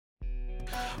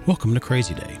Welcome to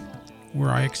Crazy Day, where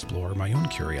I explore my own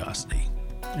curiosity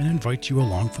and invite you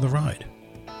along for the ride.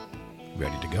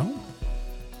 Ready to go?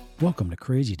 Welcome to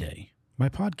Crazy Day, my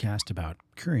podcast about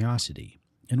curiosity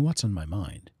and what's on my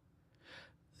mind.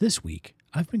 This week,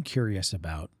 I've been curious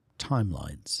about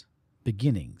timelines,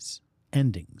 beginnings,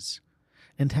 endings,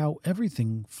 and how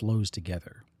everything flows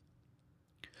together.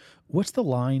 What's the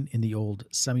line in the old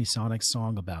Semisonic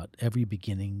song about every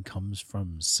beginning comes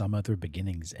from some other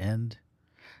beginning's end?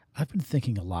 I've been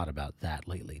thinking a lot about that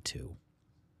lately, too.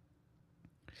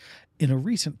 In a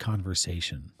recent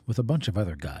conversation with a bunch of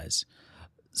other guys,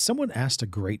 someone asked a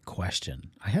great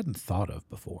question I hadn't thought of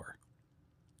before.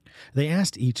 They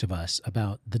asked each of us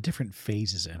about the different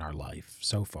phases in our life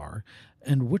so far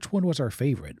and which one was our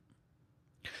favorite.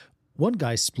 One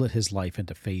guy split his life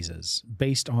into phases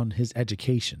based on his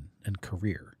education and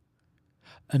career.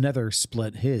 Another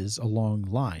split his along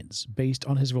lines based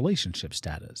on his relationship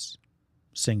status.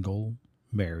 Single,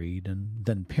 married, and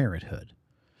then parenthood.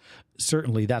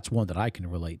 Certainly that's one that I can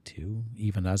relate to,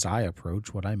 even as I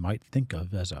approach what I might think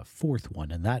of as a fourth one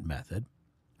in that method,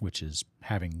 which is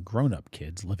having grown-up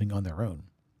kids living on their own.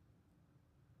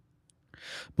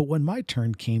 But when my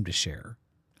turn came to share,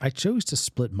 I chose to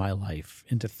split my life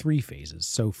into 3 phases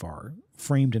so far,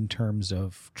 framed in terms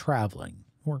of traveling,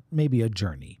 or maybe a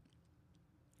journey.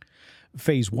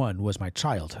 Phase 1 was my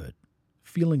childhood,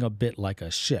 feeling a bit like a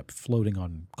ship floating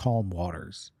on calm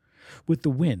waters, with the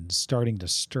wind starting to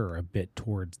stir a bit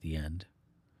towards the end.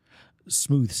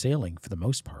 Smooth sailing for the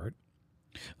most part.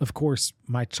 Of course,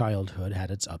 my childhood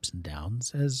had its ups and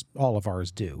downs, as all of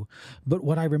ours do, but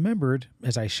what I remembered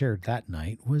as I shared that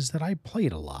night was that I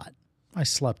played a lot. I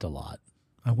slept a lot.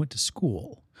 I went to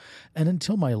school. And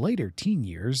until my later teen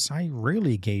years, I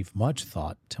rarely gave much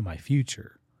thought to my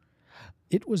future.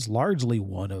 It was largely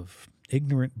one of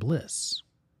ignorant bliss.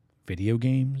 Video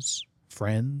games,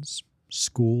 friends,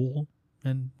 school,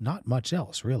 and not much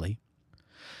else, really.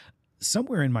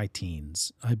 Somewhere in my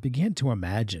teens, I began to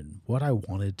imagine what I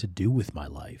wanted to do with my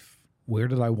life. Where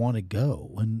did I want to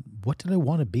go, and what did I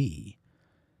want to be?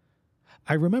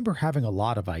 I remember having a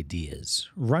lot of ideas,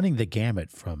 running the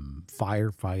gamut from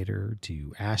firefighter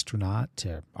to astronaut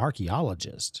to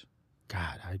archaeologist.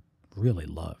 God, I really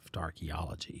loved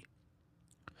archaeology.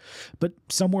 But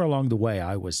somewhere along the way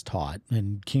I was taught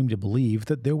and came to believe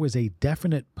that there was a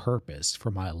definite purpose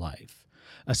for my life,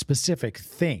 a specific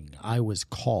thing I was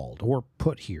called or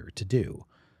put here to do.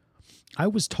 I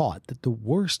was taught that the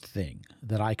worst thing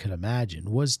that I could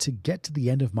imagine was to get to the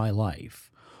end of my life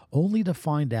only to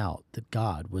find out that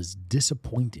God was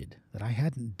disappointed that I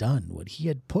hadn't done what he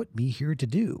had put me here to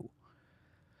do.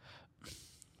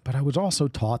 But I was also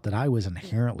taught that I was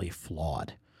inherently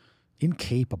flawed,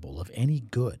 incapable of any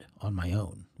good on my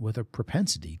own, with a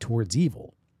propensity towards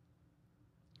evil.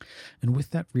 And with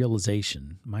that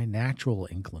realization, my natural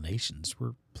inclinations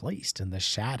were placed in the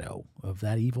shadow of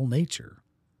that evil nature.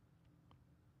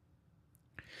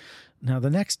 Now, the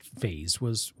next phase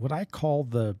was what I call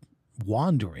the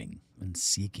wandering and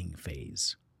seeking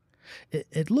phase.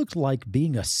 It looked like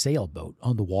being a sailboat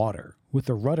on the water with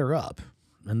the rudder up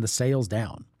and the sails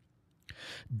down.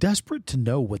 Desperate to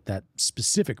know what that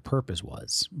specific purpose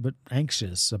was, but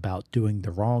anxious about doing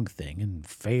the wrong thing and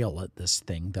fail at this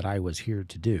thing that I was here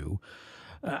to do,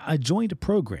 I joined a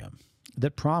program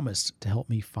that promised to help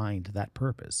me find that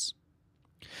purpose.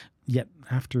 Yet,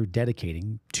 after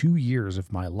dedicating 2 years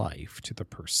of my life to the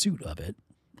pursuit of it,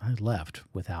 I left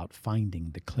without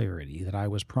finding the clarity that I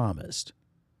was promised.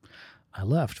 I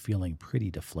left feeling pretty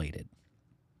deflated.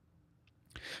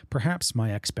 Perhaps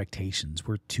my expectations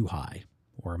were too high,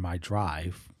 or my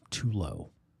drive too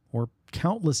low, or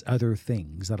countless other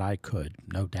things that I could,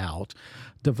 no doubt,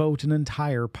 devote an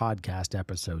entire podcast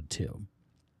episode to.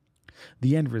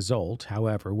 The end result,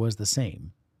 however, was the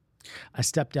same. I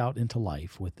stepped out into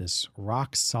life with this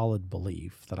rock-solid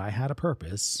belief that I had a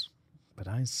purpose, but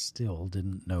I still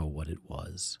didn't know what it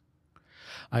was.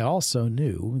 I also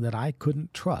knew that I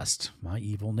couldn't trust my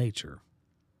evil nature.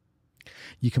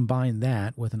 You combine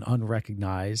that with an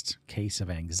unrecognized case of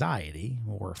anxiety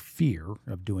or fear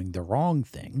of doing the wrong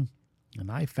thing,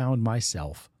 and I found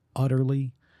myself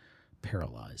utterly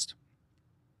paralyzed.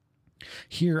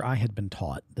 Here I had been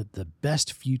taught that the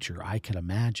best future I could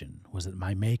imagine was that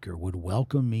my Maker would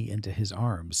welcome me into his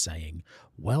arms, saying,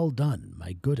 "Well done,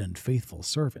 my good and faithful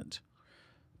servant."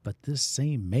 But this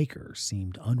same Maker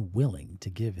seemed unwilling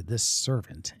to give this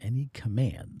servant any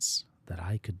commands that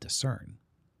I could discern.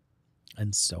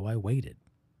 And so I waited,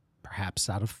 perhaps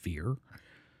out of fear,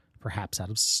 perhaps out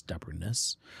of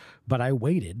stubbornness, but I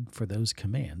waited for those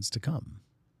commands to come,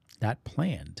 that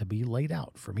plan to be laid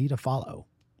out for me to follow.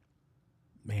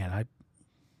 Man,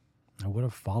 I would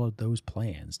have followed those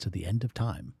plans to the end of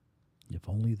time, if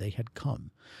only they had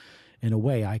come in a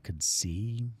way I could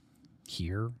see,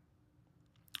 hear,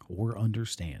 or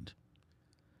understand.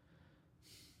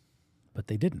 But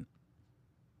they didn't,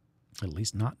 at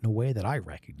least not in a way that I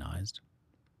recognized.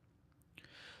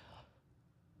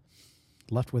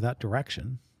 Left without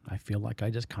direction, I feel like I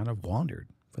just kind of wandered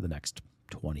for the next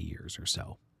 20 years or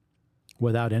so.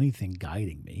 Without anything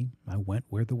guiding me, I went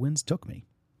where the winds took me,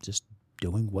 just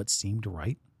doing what seemed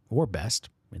right or best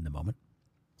in the moment.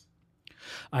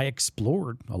 I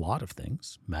explored a lot of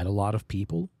things, met a lot of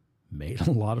people, made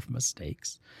a lot of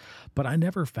mistakes, but I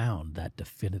never found that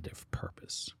definitive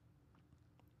purpose.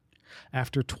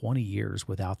 After 20 years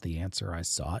without the answer I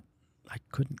sought, I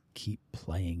couldn't keep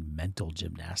playing mental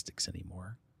gymnastics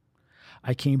anymore.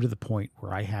 I came to the point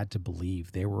where I had to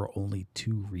believe there were only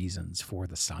two reasons for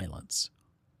the silence.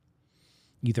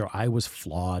 Either I was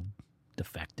flawed,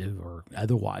 defective, or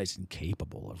otherwise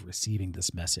incapable of receiving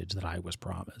this message that I was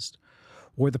promised,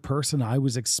 or the person I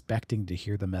was expecting to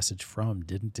hear the message from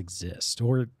didn't exist,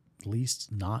 or at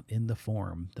least not in the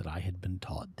form that I had been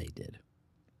taught they did.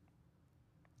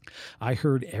 I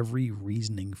heard every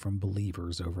reasoning from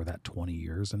believers over that 20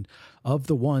 years, and of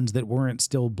the ones that weren't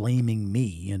still blaming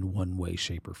me in one way,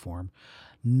 shape, or form,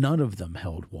 none of them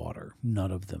held water,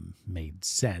 none of them made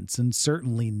sense, and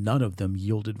certainly none of them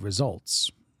yielded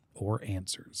results or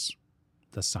answers.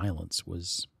 The silence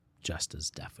was just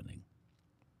as deafening.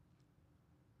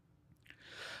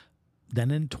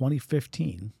 Then in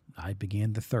 2015, I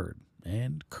began the third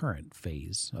and current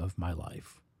phase of my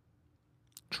life.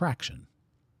 Traction.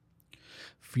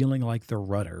 Feeling like the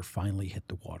rudder finally hit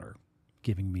the water,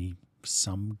 giving me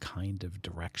some kind of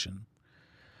direction.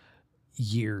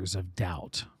 Years of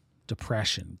doubt,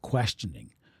 depression,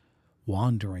 questioning,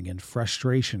 wandering, and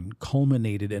frustration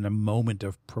culminated in a moment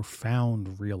of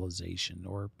profound realization,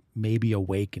 or maybe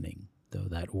awakening, though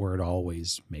that word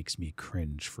always makes me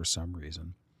cringe for some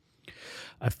reason.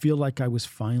 I feel like I was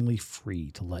finally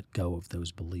free to let go of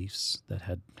those beliefs that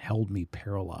had held me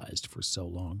paralyzed for so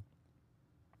long.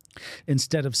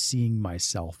 Instead of seeing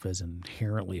myself as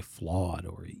inherently flawed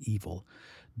or evil,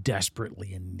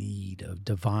 desperately in need of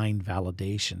divine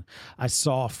validation, I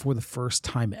saw for the first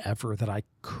time ever that I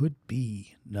could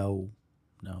be,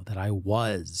 that I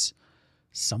was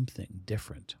something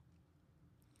different,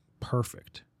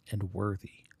 perfect and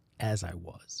worthy as I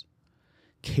was,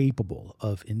 capable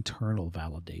of internal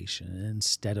validation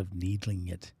instead of needing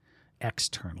it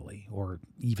externally or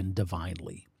even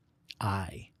divinely.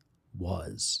 I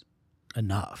was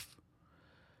enough.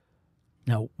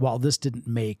 Now, while this didn't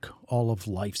make all of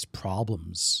life's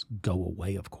problems go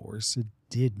away, of course, it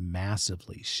did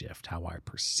massively shift how I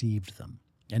perceived them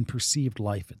and perceived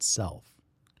life itself.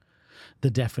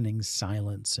 The deafening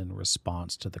silence in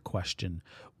response to the question,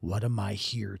 "What am I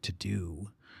here to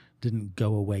do?" didn't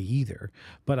go away either,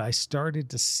 but I started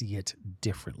to see it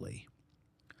differently.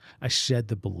 I shed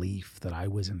the belief that I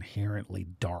was inherently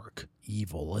dark,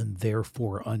 evil, and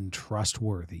therefore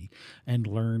untrustworthy, and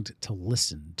learned to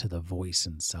listen to the voice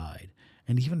inside,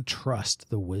 and even trust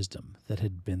the wisdom that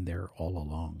had been there all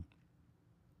along.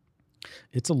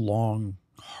 It's a long,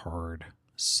 hard,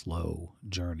 slow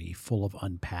journey full of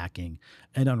unpacking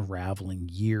and unraveling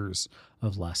years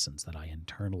of lessons that I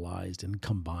internalized and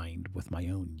combined with my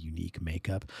own unique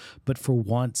makeup. But for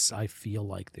once, I feel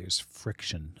like there's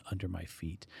friction under my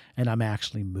feet and I'm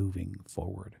actually moving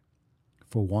forward.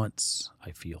 For once,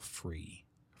 I feel free.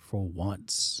 For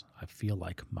once, I feel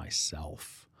like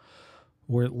myself,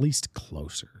 or at least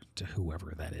closer to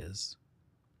whoever that is.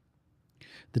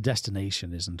 The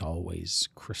destination isn't always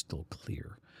crystal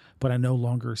clear, but I no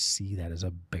longer see that as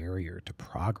a barrier to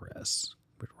progress,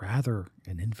 but rather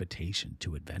an invitation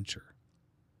to adventure.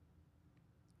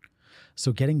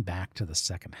 So getting back to the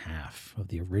second half of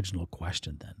the original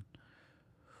question then,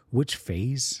 which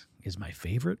phase is my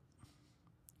favorite?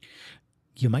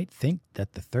 You might think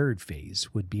that the third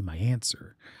phase would be my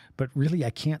answer, but really I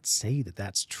can't say that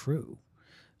that's true.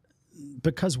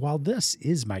 Because while this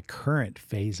is my current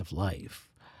phase of life,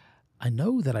 I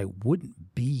know that I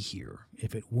wouldn't be here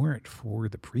if it weren't for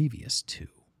the previous two.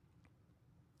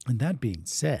 And that being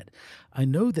said, I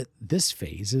know that this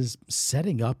phase is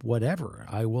setting up whatever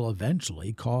I will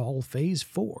eventually call phase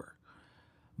 4.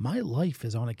 My life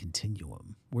is on a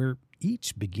continuum where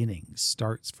each beginning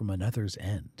starts from another's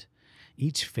end.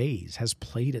 Each phase has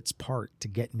played its part to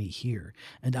get me here,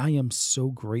 and I am so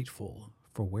grateful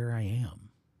for where I am.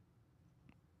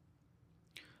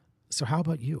 So how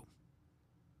about you?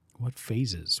 What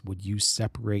phases would you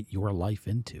separate your life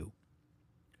into?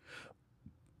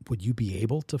 Would you be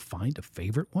able to find a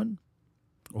favorite one?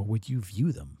 Or would you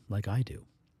view them like I do?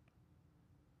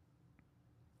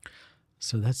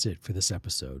 So that's it for this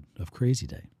episode of Crazy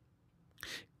Day.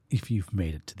 If you've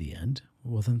made it to the end,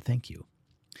 well then thank you.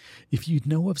 If you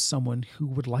know of someone who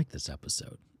would like this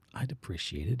episode, I'd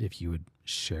appreciate it if you would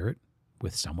share it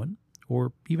with someone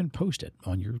or even post it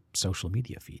on your social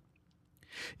media feed.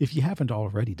 If you haven't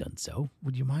already done so,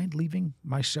 would you mind leaving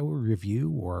my show a review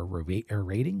or a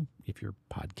rating if your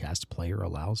podcast player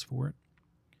allows for it?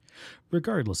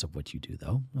 Regardless of what you do,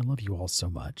 though, I love you all so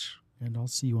much, and I'll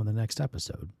see you on the next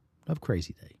episode of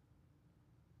Crazy Day.